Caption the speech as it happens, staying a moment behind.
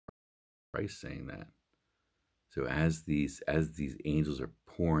Christ saying that. So as these angels are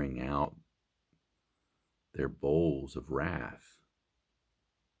pouring out their bowls of wrath,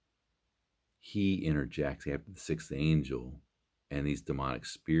 he interjects after the sixth angel and these demonic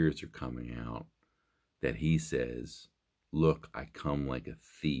spirits are coming out, that he says, "Look, I come like a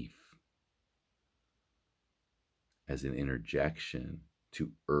thief," as an interjection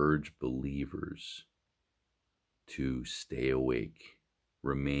to urge believers to stay awake,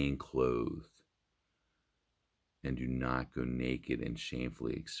 remain clothed, and do not go naked and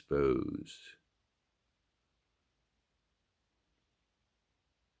shamefully exposed.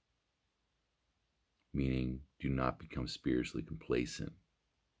 Meaning, do not become spiritually complacent.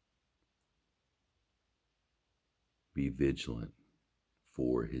 Be vigilant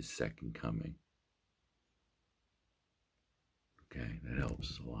for his second coming. Okay, that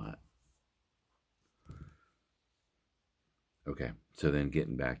helps a lot. Okay, so then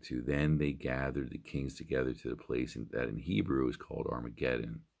getting back to, then they gathered the kings together to the place that in Hebrew is called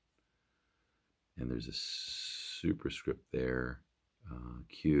Armageddon. And there's a superscript there,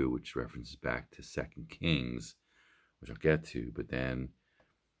 Q, which references back to 2 Kings, which I'll get to. But then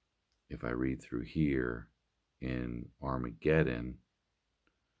if I read through here in Armageddon,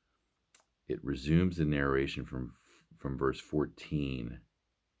 it resumes the narration from verse 14.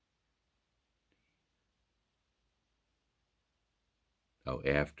 Oh,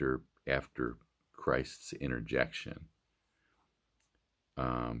 after Christ's interjection,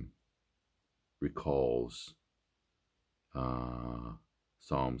 recalls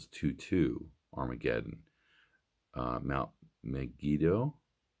Psalms 2:2, Armageddon. Mount Megiddo,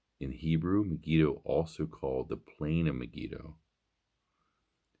 in Hebrew, Megiddo, also called the plain of Megiddo.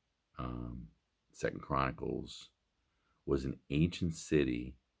 2 Chronicles was an ancient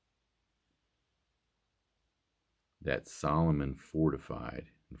city that Solomon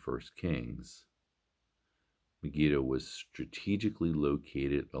fortified in 1 Kings. Megiddo was strategically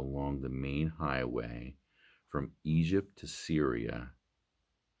located along the main highway from Egypt to Syria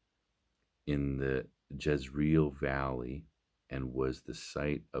in the Jezreel Valley, and was the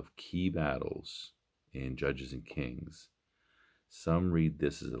site of key battles in Judges and Kings. Some read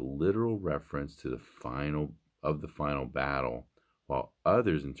this as a literal reference to the final battle, while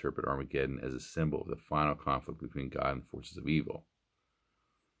others interpret Armageddon as a symbol of the final conflict between God and forces of evil.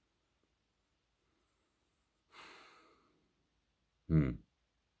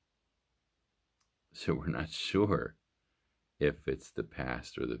 So we're not sure if it's the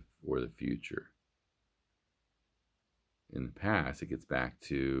past or the future. In the past, it gets back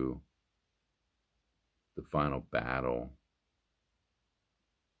to the final battle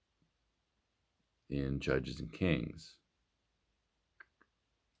in Judges and Kings,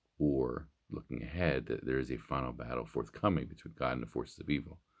 or looking ahead, that there is a final battle forthcoming between God and the forces of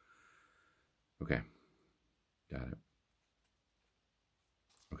evil. Okay, got it.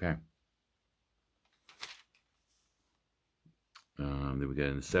 Okay. Then we got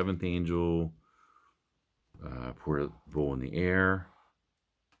in the seventh angel, poured a bowl in the air.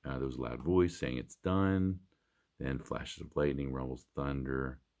 There was a loud voice saying, "It's done." Then flashes of lightning, rumbles,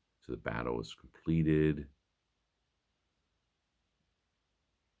 thunder. So the battle was completed.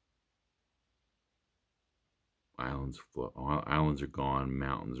 Islands are gone.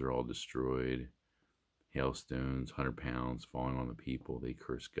 Mountains are all destroyed. Hailstones, 100 pounds falling on the people. They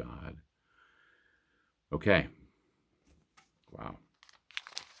curse God. Okay. Wow.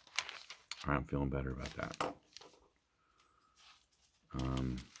 All right, I'm feeling better about that.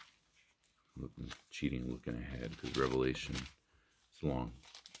 Looking ahead, because Revelation is a long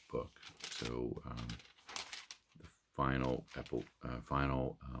book. So the final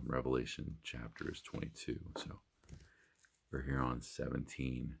Revelation chapter is 22. So we're here on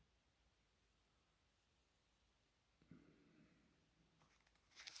 17.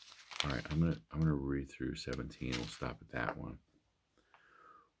 All right, I'm gonna read through 17. We'll stop at that one.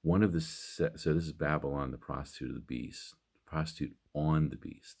 So this is Babylon, the prostitute of the beast, the prostitute on the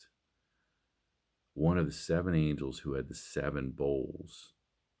beast. One of the seven angels who had the seven bowls,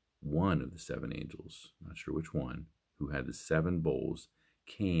 one of the seven angels, not sure which one, who had the seven bowls,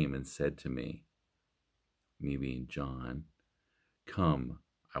 came and said to me, me being John, "Come,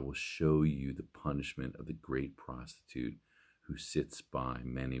 I will show you the punishment of the great prostitute who sits by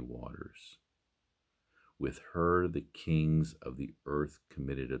many waters. With her the kings of the earth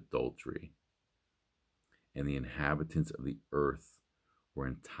committed adultery, and the inhabitants of the earth were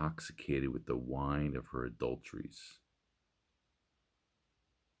intoxicated with the wine of her adulteries."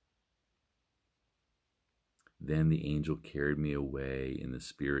 Then the angel carried me away in the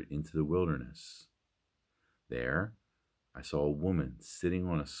spirit into the wilderness. There I saw a woman sitting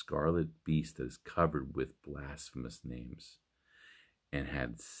on a scarlet beast that is covered with blasphemous names and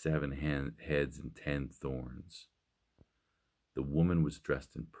had 7 heads and 10 thorns. The woman was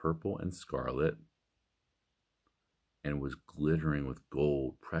dressed in purple and scarlet and was glittering with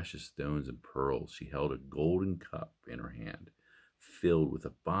gold, precious stones, and pearls. She held a golden cup in her hand, filled with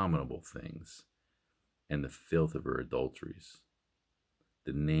abominable things and the filth of her adulteries.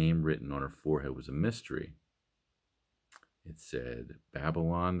 The name written on her forehead was a mystery. It said,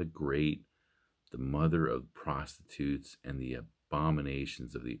 Babylon the Great, the mother of prostitutes and the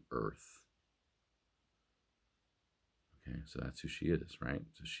abominations of the earth. Okay, so that's who she is, right?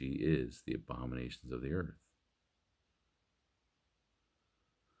 So she is the abominations of the earth.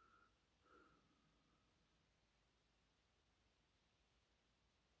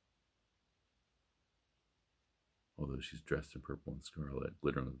 Although she's dressed in purple and scarlet,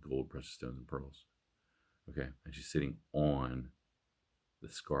 glittering with gold, precious stones, and pearls. Okay, and she's sitting on the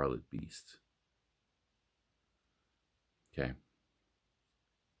scarlet beast. Okay.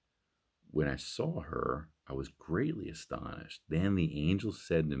 When I saw her, I was greatly astonished. Then the angel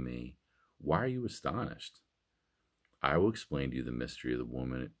said to me, Why are you astonished? I will explain to you the mystery of the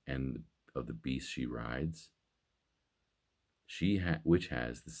woman and of the beast she rides, which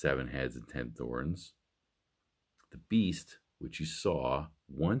has the 7 heads and 10 thorns. The beast which you saw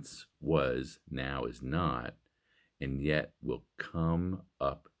once was, now is not, and yet will come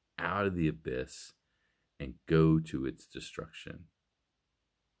up out of the abyss and go to its destruction.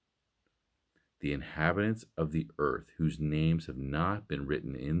 The inhabitants of the earth, whose names have not been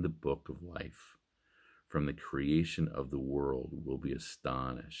written in the book of life from the creation of the world, will be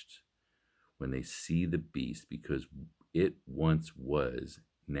astonished when they see the beast, because it once was,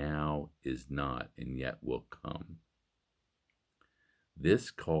 now is not, and yet will come.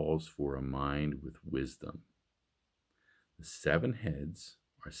 This calls for a mind with wisdom. The 7 heads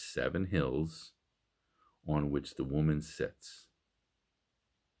are 7 hills on which the woman sits.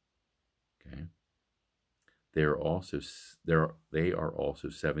 Okay. They are also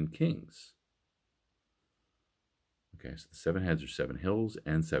 7 kings. Okay, so the 7 heads are 7 hills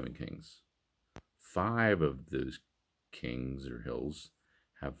and 7 kings. 5 of those kings or hills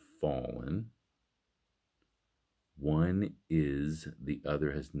have fallen. 1 is, the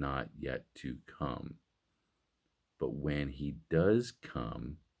other has not yet to come. But when he does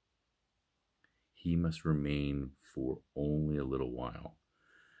come, he must remain for only a little while.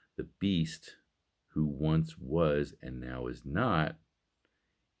 The beast, who once was and now is not,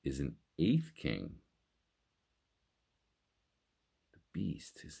 is an 8th king. The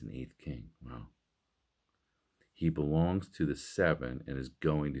beast is an 8th king. Wow. He belongs to the 7 and is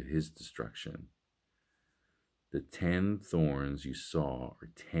going to his destruction. The 10 thorns you saw are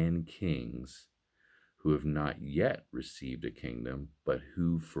 10 kings who have not yet received a kingdom, but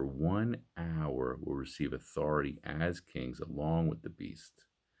who for 1 hour will receive authority as kings along with the beast.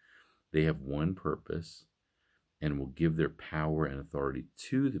 They have one purpose and will give their power and authority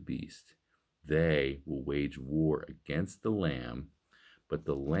to the beast. They will wage war against the Lamb, but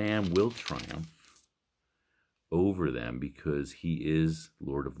the Lamb will triumph over them because he is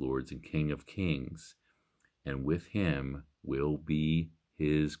Lord of Lords and King of Kings, and with him will be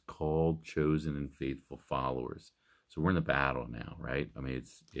his called, chosen, and faithful followers. So we're in the battle now, right? I mean,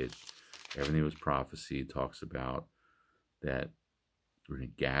 everything was prophecy. It talks about that we're going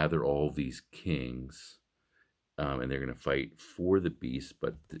to gather all these kings, and they're going to fight for the beast,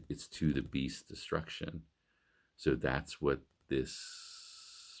 but it's to the beast's destruction. So that's what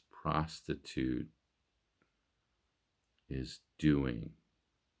this prostitute is doing.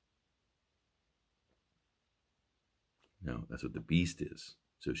 No, that's what the beast is.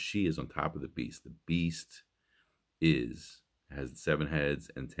 So she is on top of the beast. The beast has 7 heads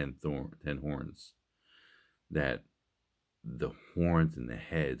and 10 horns. That the horns and the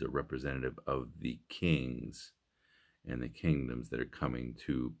heads are representative of the kings and the kingdoms that are coming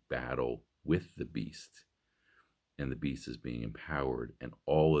to battle with the beast. And the beast is being empowered, and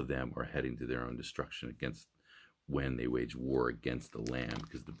all of them are heading to their own destruction against when they wage war against the Lamb,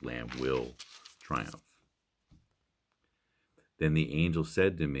 because the Lamb will triumph. Then the angel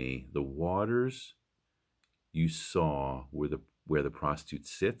said to me, the waters you saw where the prostitute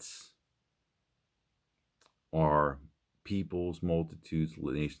sits are peoples, multitudes,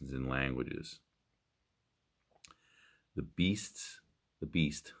 nations, and languages. The beast,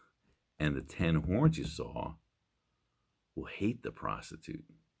 and the 10 horns you saw will hate the prostitute.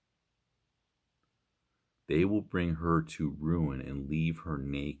 They will bring her to ruin and leave her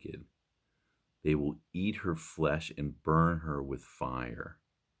naked. They will eat her flesh and burn her with fire.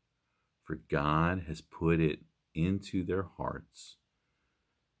 For God has put it into their hearts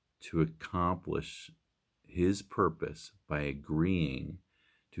to accomplish his purpose by agreeing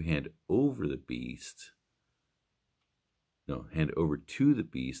to hand over to the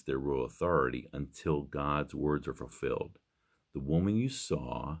beast their royal authority until God's words are fulfilled. The woman you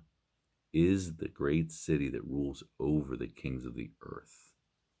saw is the great city that rules over the kings of the earth.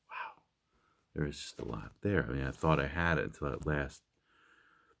 Wow. There is just a lot there. I mean, I thought I had it until that last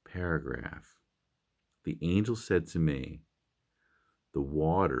paragraph. The angel said to me, the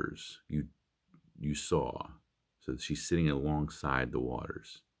waters you saw, so she's sitting alongside the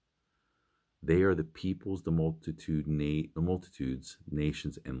waters, they are the peoples, the multitudes,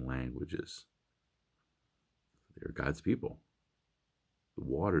 nations, and languages. They're God's people. The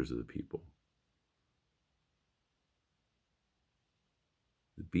waters are the people.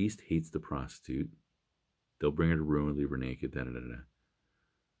 The beast hates the prostitute. They'll bring her to ruin, leave her naked,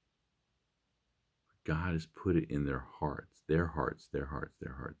 God has put it in their hearts. Their hearts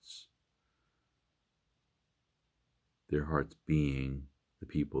being the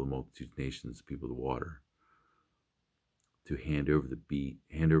people, the multitudes, nations, the people of the water, to hand over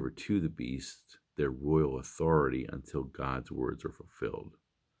to the beast their royal authority until God's words are fulfilled.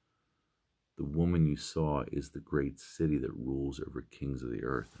 The woman you saw is the great city that rules over kings of the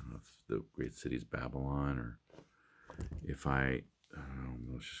earth. I don't know if the great city is Babylon, or if I don't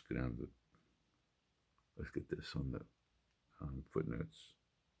know, let's just go down to let's get this on the footnotes.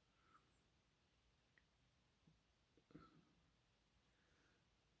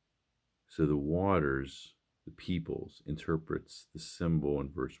 So the waters, the peoples, interprets the symbol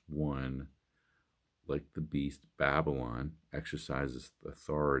in verse 1 like the beast. Babylon exercises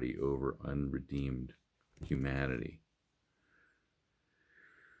authority over unredeemed humanity.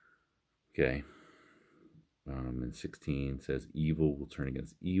 Okay. And 16 says, evil will turn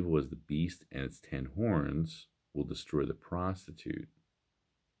against evil as the beast, and its 10 horns will destroy the prostitute.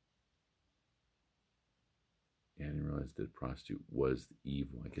 Yeah, I didn't realize that prostitute was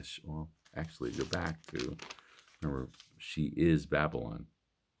evil. I guess, well, actually, go back to, remember, she is Babylon,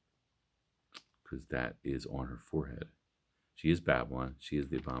 because that is on her forehead. She is Babylon. She is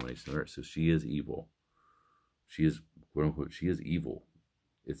the abomination of earth. So she is evil. She is, quote unquote, she is evil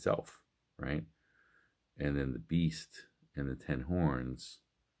itself, right? And then the beast and the 10 horns,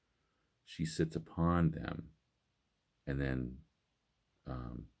 she sits upon them, and then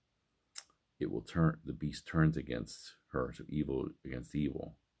it will turn, the beast turns against her, so evil against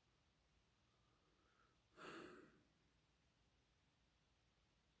evil.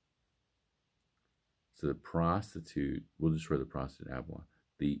 So the prostitute will destroy the prostitute Babylon.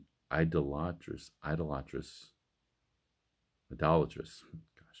 The idolatrous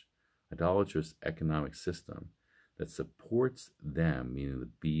economic system that supports them, meaning the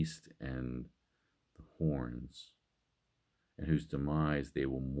beast and the horns, and whose demise they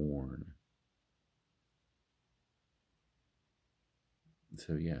will mourn.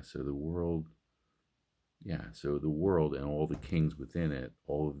 So the world and all the kings within it,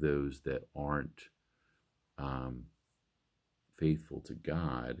 all of those that aren't faithful to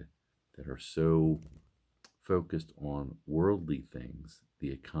God, that are so focused on worldly things,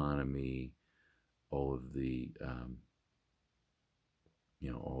 the economy, all of the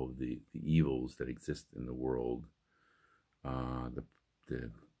all of the evils that exist in the world, all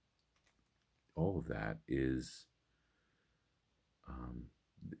of that is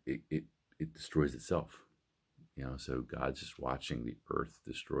it destroys itself. So God's just watching the earth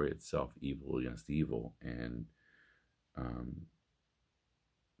destroy itself, evil against evil, and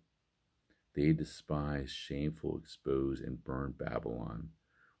they despise, shameful, expose, and burn Babylon,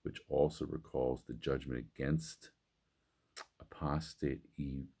 which also recalls the judgment against apostate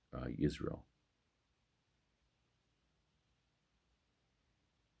Israel.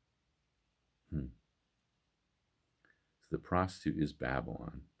 So the prostitute is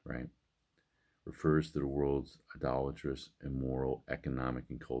Babylon, right? Refers to the world's idolatrous, immoral, economic,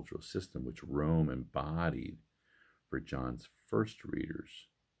 and cultural system, which Rome embodied for John's first readers.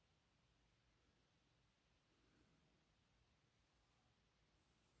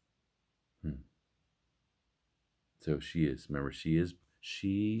 So she is, remember, she is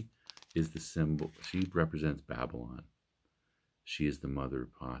the symbol. She represents Babylon. She is the mother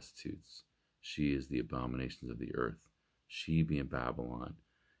of prostitutes. She is the abominations of the earth. She, being Babylon,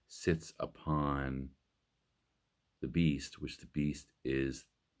 sits upon the beast, which the beast is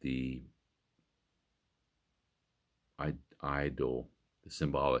the idol, the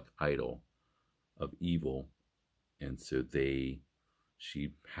symbolic idol of evil. And so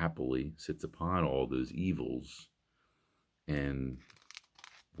she happily sits upon all those evils and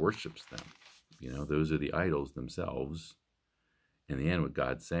worships them, those are the idols themselves. In the end, what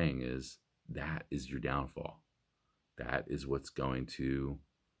God's saying is that is your downfall. That is what's going to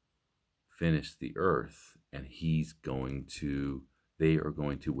finish the earth, and they are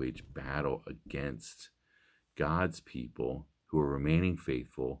going to wage battle against God's people who are remaining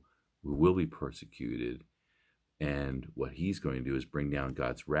faithful, who will be persecuted. And what he's going to do is bring down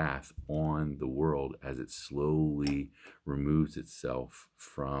God's wrath on the world as it slowly removes itself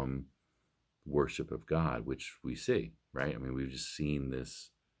from worship of God, which we see, right? I mean, we've just seen this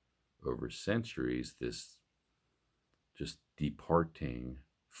over centuries, this just departing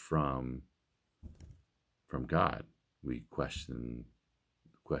from God. We question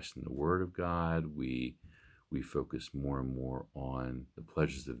the word of God. We focus more and more on the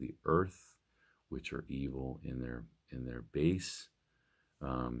pleasures of the earth, which are evil in their base.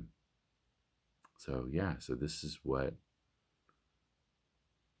 So this is what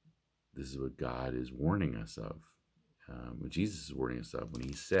God is warning us of. What Jesus is warning us of when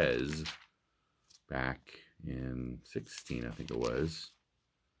he says, back in 16, I think it was,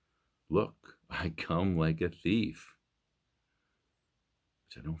 "Look, I come like a thief,"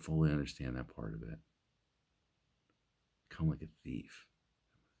 which I don't fully understand that part of it. Come like a thief.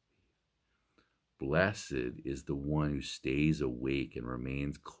 Blessed is the one who stays awake and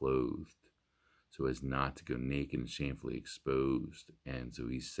remains clothed, so as not to go naked and shamefully exposed. And so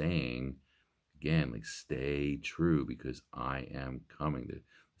he's saying, again, like, stay true, because I am coming. The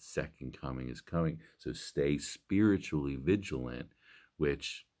second coming is coming. So stay spiritually vigilant,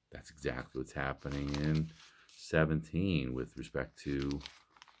 which that's exactly what's happening in 17 with respect to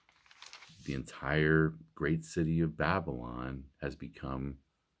the entire great city of Babylon has become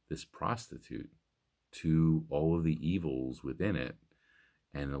this prostitute to all of the evils within it,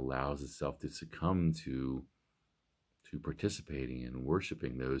 and allows itself to succumb to participating and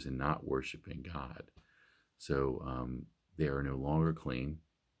worshiping those and not worshiping God. So they are no longer clean.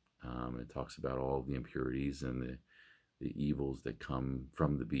 It talks about all the impurities and the evils that come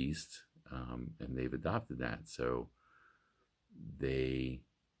from the beast, and they've adopted that. So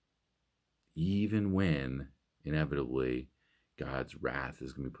even when inevitably God's wrath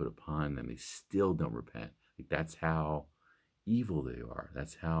is going to be put upon them, they still don't repent. Like, that's how evil they are.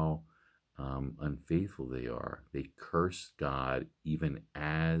 That's how unfaithful they are. They curse God even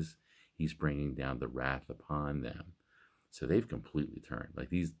as he's bringing down the wrath upon them. So they've completely turned.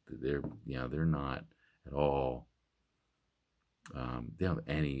 Like, they're not at all. They don't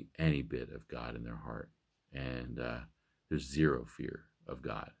have any bit of God in their heart, and there's zero fear of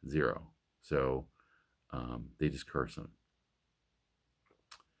God, zero. So they just curse him.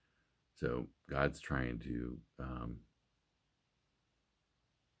 So God's trying to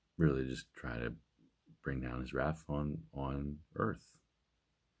really just try to bring down his wrath on earth.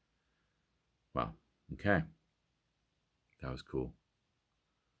 Wow. Okay. That was cool.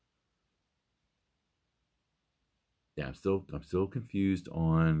 Yeah, I'm still confused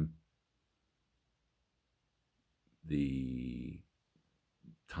on the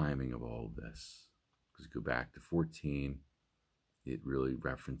timing of all of this. Because go back to 14, it really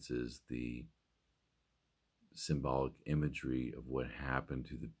references the symbolic imagery of what happened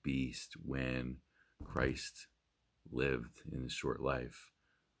to the beast when Christ lived in his short life,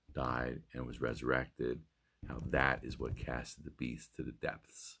 died, and was resurrected. How that is what casted the beast to the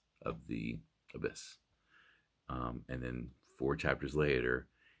depths of the abyss. And then 4 chapters later,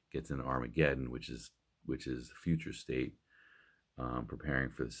 gets into Armageddon, which is the future state, preparing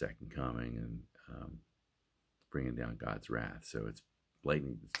for the second coming and bringing down God's wrath. So it's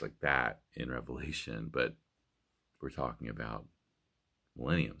lightning. It's like that in Revelation, but we're talking about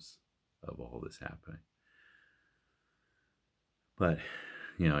millenniums of all this happening. But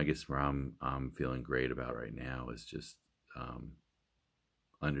I guess where I'm feeling great about right now is just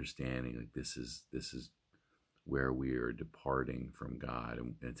understanding, like, this is where we are departing from God,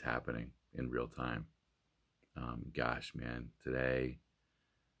 and it's happening in real time. Gosh, man, today,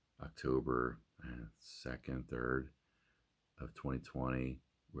 October 2nd, 3rd of 2020,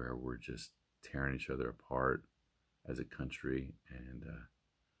 where we're just tearing each other apart as a country, and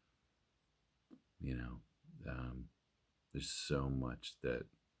there's so much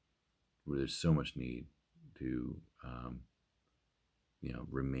need to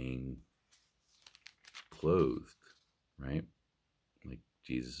remain clothed, right? Like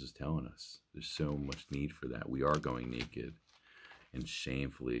Jesus is telling us, there's so much need for that. We are going naked and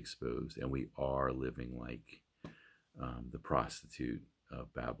shamefully exposed, and we are living like the prostitute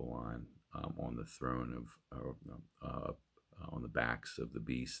of Babylon, on the throne of on the backs of the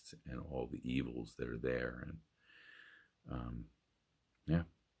beast and all the evils that are there. And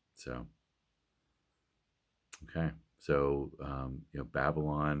so Okay, so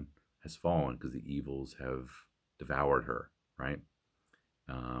Babylon has fallen because the evils have devoured her, right?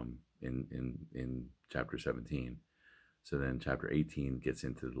 In chapter 17. So then chapter 18 gets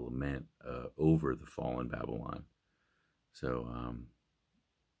into the lament over the fallen Babylon. So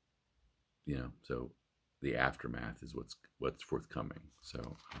so the aftermath is what's forthcoming.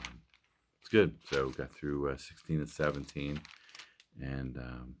 So it's good. So we got through 16 and 17, and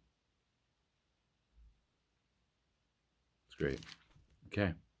it's great.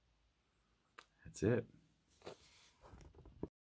 Okay, that's it.